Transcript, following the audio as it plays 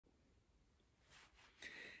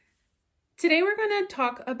Today we're going to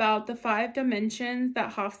talk about the 5 dimensions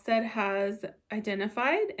that Hofstede has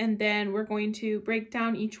identified, and then we're going to break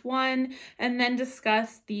down each one and then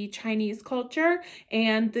discuss the Chinese culture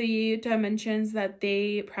and the dimensions that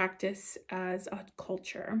they practice as a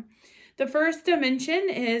culture. The first dimension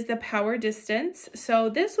is the power distance. So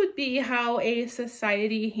this would be how a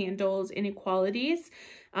society handles inequalities.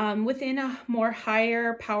 Within a more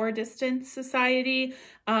higher power distance society,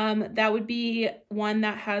 that would be one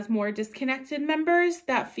that has more disconnected members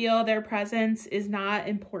that feel their presence is not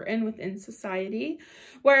important within society,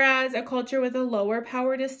 whereas a culture with a lower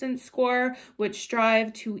power distance score would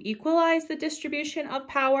strive to equalize the distribution of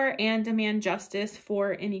power and demand justice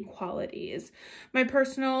for inequalities. My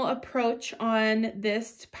personal approach on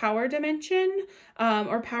this power dimension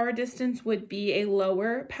or power distance would be a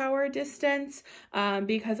lower power distance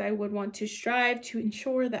because I would want to strive to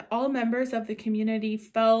ensure that all members of the community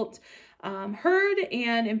felt heard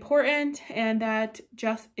and important, and that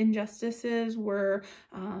injustices were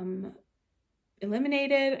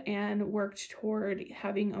eliminated and worked toward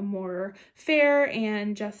having a more fair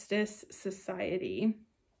and justice society.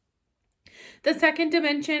 The second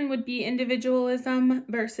dimension would be individualism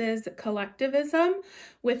versus collectivism.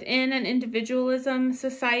 Within an individualism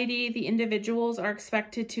society, the individuals are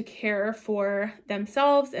expected to care for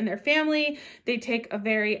themselves and their family. They take a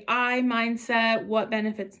very I mindset. What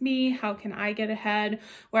benefits me? How can I get ahead?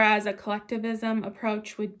 Whereas a collectivism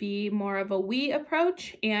approach would be more of a we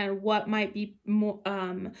approach and what might be more,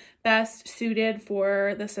 best suited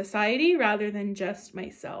for the society rather than just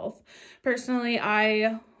myself. Personally,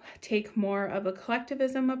 I take more of a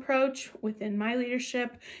collectivism approach within my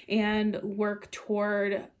leadership and work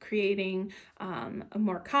toward creating a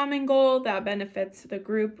more common goal that benefits the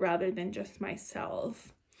group rather than just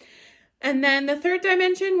myself. And then the third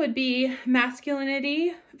dimension would be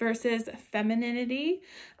masculinity versus femininity.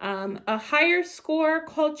 A higher score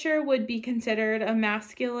culture would be considered a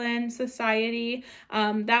masculine society.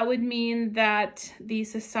 That would mean that the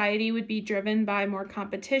society would be driven by more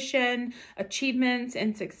competition, achievements,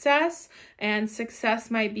 and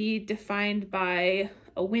success might be defined by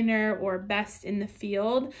a winner or best in the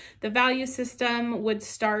field. The value system would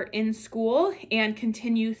start in school and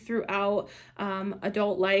continue throughout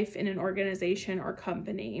adult life in an organization or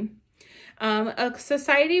company. A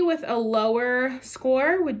society with a lower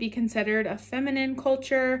score would be considered a feminine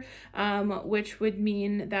culture, which would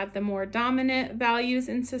mean that the more dominant values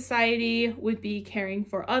in society would be caring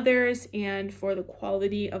for others and for the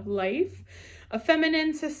quality of life. A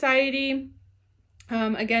feminine society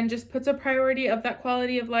again, just puts a priority of that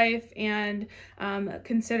quality of life and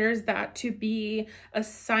considers that to be a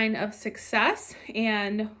sign of success,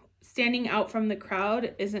 and standing out from the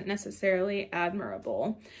crowd isn't necessarily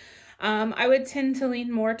admirable. I would tend to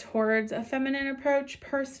lean more towards a feminine approach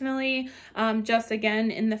personally, just again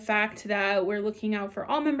in the fact that we're looking out for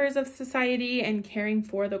all members of society and caring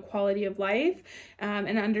for the quality of life,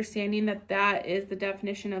 and understanding that that is the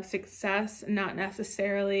definition of success, not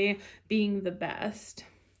necessarily being the best.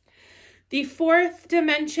 The fourth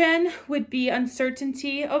dimension would be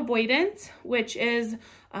uncertainty avoidance, which is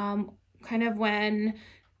kind of when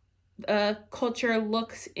a culture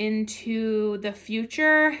looks into the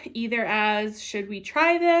future, either as should we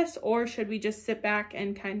try this or should we just sit back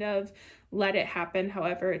and kind of let it happen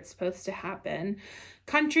however it's supposed to happen.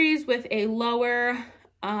 Countries with a lower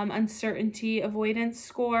uncertainty avoidance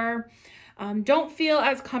score don't feel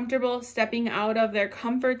as comfortable stepping out of their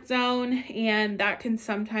comfort zone, and that can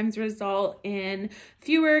sometimes result in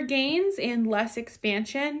fewer gains and less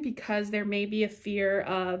expansion because there may be a fear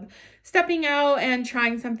of stepping out and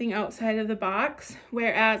trying something outside of the box,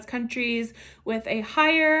 whereas countries with a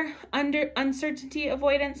higher uncertainty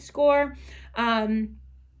avoidance score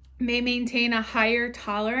may maintain a higher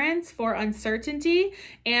tolerance for uncertainty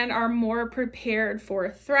and are more prepared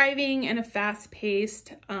for thriving in a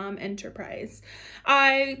fast-paced enterprise.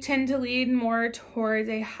 I tend to lean more towards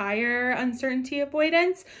a higher uncertainty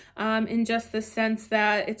avoidance in just the sense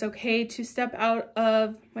that it's okay to step out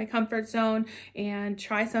of my comfort zone and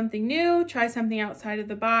try something new, try something outside of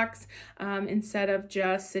the box, instead of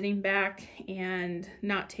just sitting back and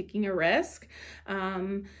not taking a risk.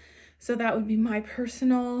 So that would be my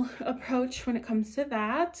personal approach when it comes to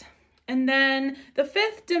that. And then the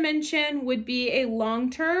fifth dimension would be a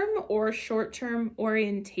long-term or short-term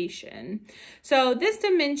orientation. So this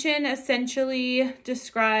dimension essentially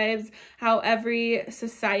describes how every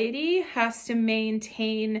society has to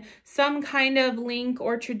maintain some kind of link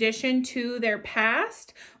or tradition to their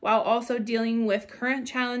past while also dealing with current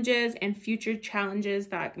challenges and future challenges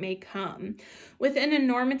that may come. Within a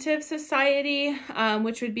normative society,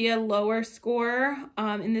 which would be a lower score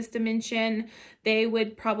in this dimension, they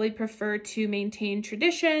would probably prefer to maintain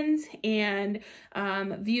traditions and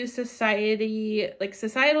view society, like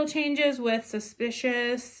societal changes, with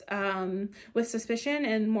suspicion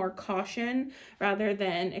and more caution rather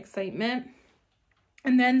than excitement.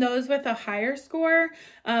 And then those with a higher score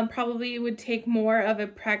probably would take more of a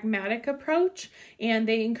pragmatic approach, and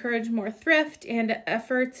they encourage more thrift and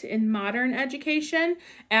efforts in modern education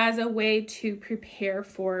as a way to prepare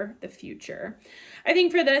for the future. I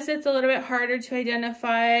think for this, it's a little bit harder to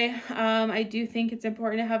identify. I do think it's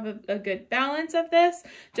important to have a good balance of this,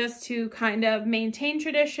 just to kind of maintain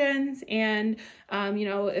traditions and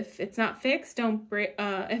if it's not fixed, don't break.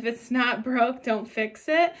 If it's not broke, don't fix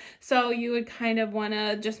it. So you would kind of want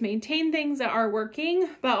to just maintain things that are working,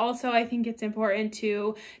 but also I think it's important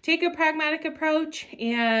to take a pragmatic approach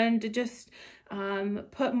and just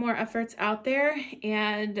put more efforts out there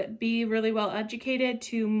and be really well educated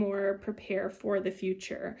to more prepare for the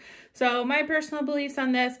future. So my personal beliefs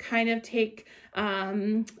on this kind of take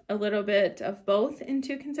a little bit of both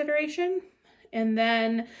into consideration. And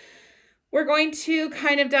then we're going to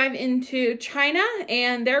kind of dive into China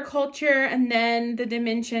and their culture, and then the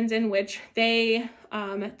dimensions in which they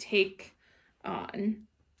take on.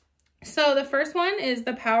 So the first one is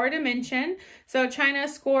the power dimension. So China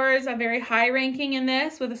scores a very high ranking in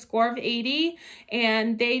this with a score of 80,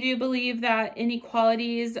 and they do believe that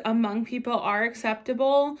inequalities among people are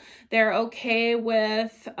acceptable. They're okay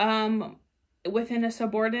with within a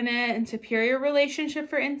subordinate and superior relationship,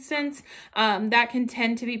 for instance, that can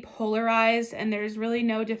tend to be polarized, and there's really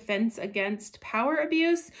no defense against power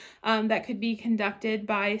abuse that could be conducted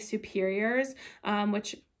by superiors,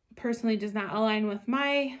 which personally does not align with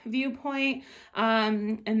my viewpoint.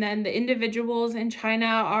 And then the individuals in China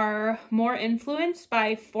are more influenced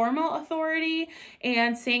by formal authority,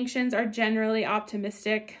 and sanctions are generally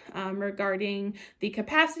optimistic regarding the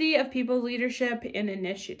capacity of people's leadership and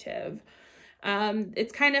initiative.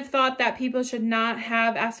 It's kind of thought that people should not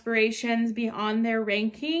have aspirations beyond their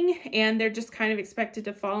ranking, and they're just kind of expected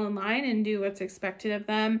to fall in line and do what's expected of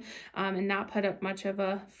them, and not put up much of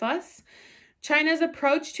a fuss. China's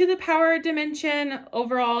approach to the power dimension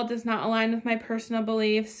overall does not align with my personal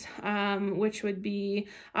beliefs, which would be,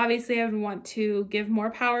 obviously I would want to give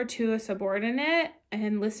more power to a subordinate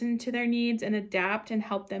and listen to their needs and adapt and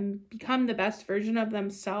help them become the best version of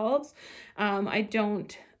themselves. I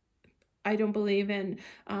don't believe in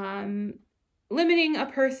limiting a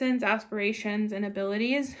person's aspirations and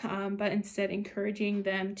abilities, but instead encouraging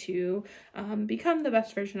them to become the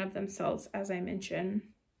best version of themselves, as I mentioned.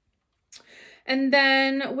 And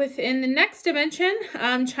then within the next dimension,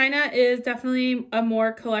 China is definitely a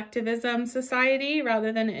more collectivism society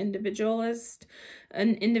rather than an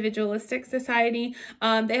individualistic society.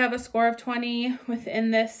 They have a score of 20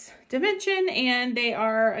 within this dimension, and they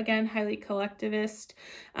are, again, highly collectivist.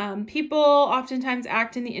 People oftentimes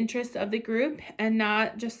act in the interest of the group and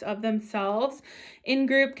not just of themselves.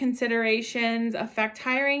 In-group considerations affect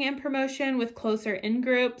hiring and promotion, with closer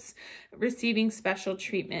in-groups receiving special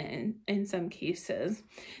treatment in some cases.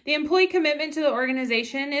 The employee commitment to the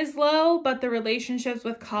organization is low, but the relationships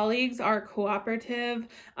with colleagues are cooperative.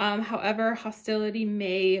 However, hostility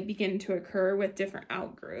may begin to occur with different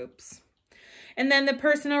outgroups. And then the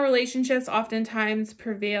personal relationships oftentimes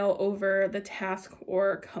prevail over the task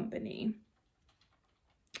or company.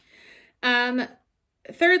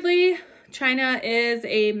 Thirdly, China is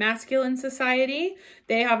a masculine society.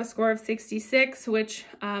 They have a score of 66, which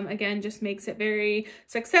again just makes it very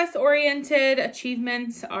success-oriented.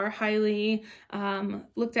 Achievements are highly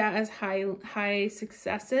looked at as high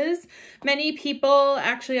successes. Many people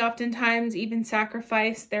actually oftentimes even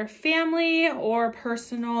sacrifice their family or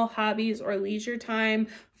personal hobbies or leisure time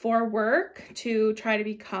for work to try to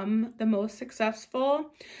become the most successful.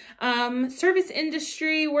 Service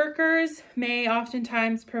industry workers may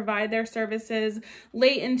oftentimes provide their services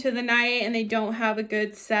late into the night, and they don't have a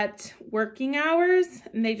good set working hours,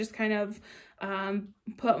 and they just kind of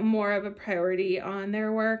put more of a priority on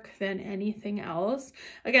their work than anything else.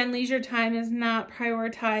 Again, leisure time is not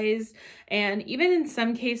prioritized, and even in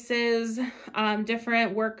some cases,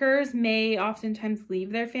 different workers may oftentimes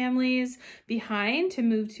leave their families behind to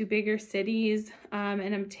move to bigger cities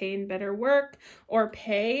and obtain better work or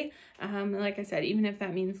pay. Like I said, even if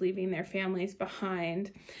that means leaving their families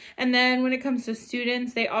behind. And then when it comes to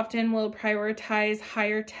students, they often will prioritize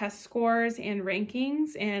higher test scores and rankings,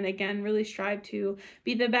 and again, really strive to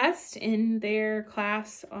be the best in their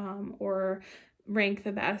class or rank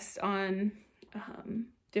the best on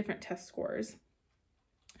different test scores.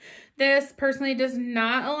 This personally does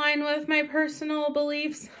not align with my personal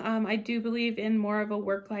beliefs. I do believe in more of a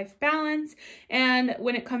work-life balance. And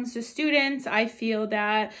when it comes to students, I feel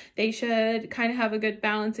that they should kind of have a good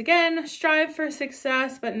balance. Again, strive for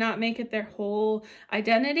success, but not make it their whole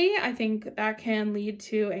identity. I think that can lead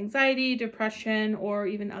to anxiety, depression, or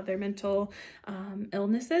even other mental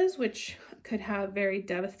illnesses, which could have very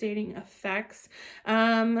devastating effects.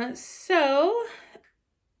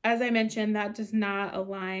 As I mentioned, that does not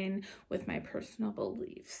align with my personal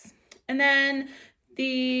beliefs. And then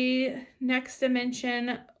the next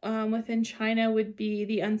dimension within China would be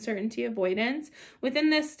the uncertainty avoidance. Within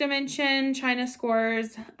this dimension, China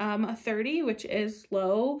scores a 30, which is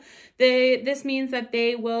low. This means that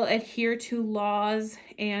they will adhere to laws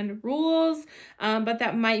and rules, but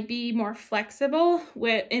that might be more flexible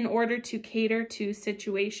in order to cater to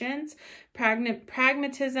situations.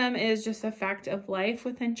 Pragmatism is just a fact of life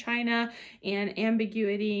within China, and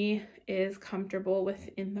ambiguity is comfortable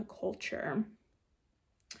within the culture.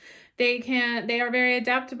 They are very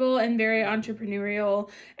adaptable and very entrepreneurial,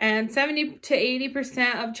 and 70 to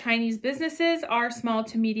 80% of Chinese businesses are small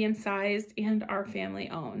to medium sized and are family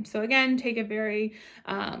owned. So again, take a very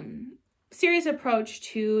serious approach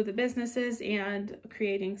to the businesses and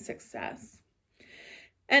creating success.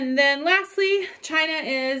 And then lastly,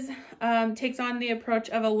 China takes on the approach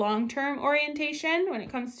of a long-term orientation when it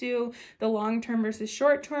comes to the long-term versus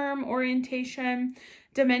short-term orientation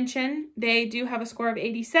dimension. They do have a score of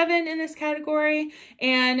 87 in this category,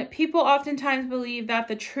 and people oftentimes believe that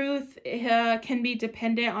the truth can be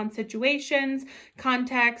dependent on situations,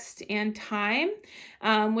 context, and time,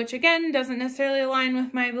 which again doesn't necessarily align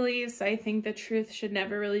with my beliefs. I think the truth should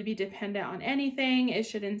never really be dependent on anything. It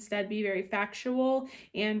should instead be very factual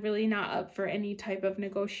and really not up for any type of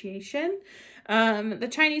negotiation. The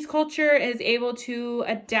Chinese culture is able to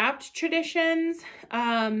adapt traditions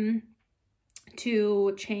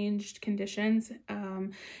to changed conditions,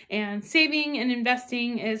 and saving and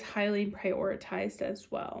investing is highly prioritized as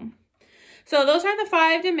well. So those are the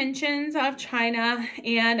 5 dimensions of China,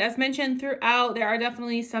 and as mentioned throughout, there are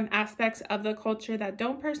definitely some aspects of the culture that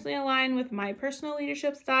don't personally align with my personal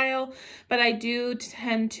leadership style, but I do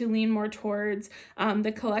tend to lean more towards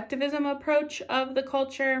the collectivism approach of the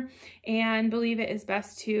culture and believe it is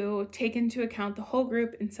best to take into account the whole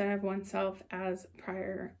group instead of oneself as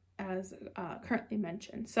currently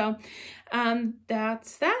mentioned. So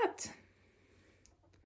that's that.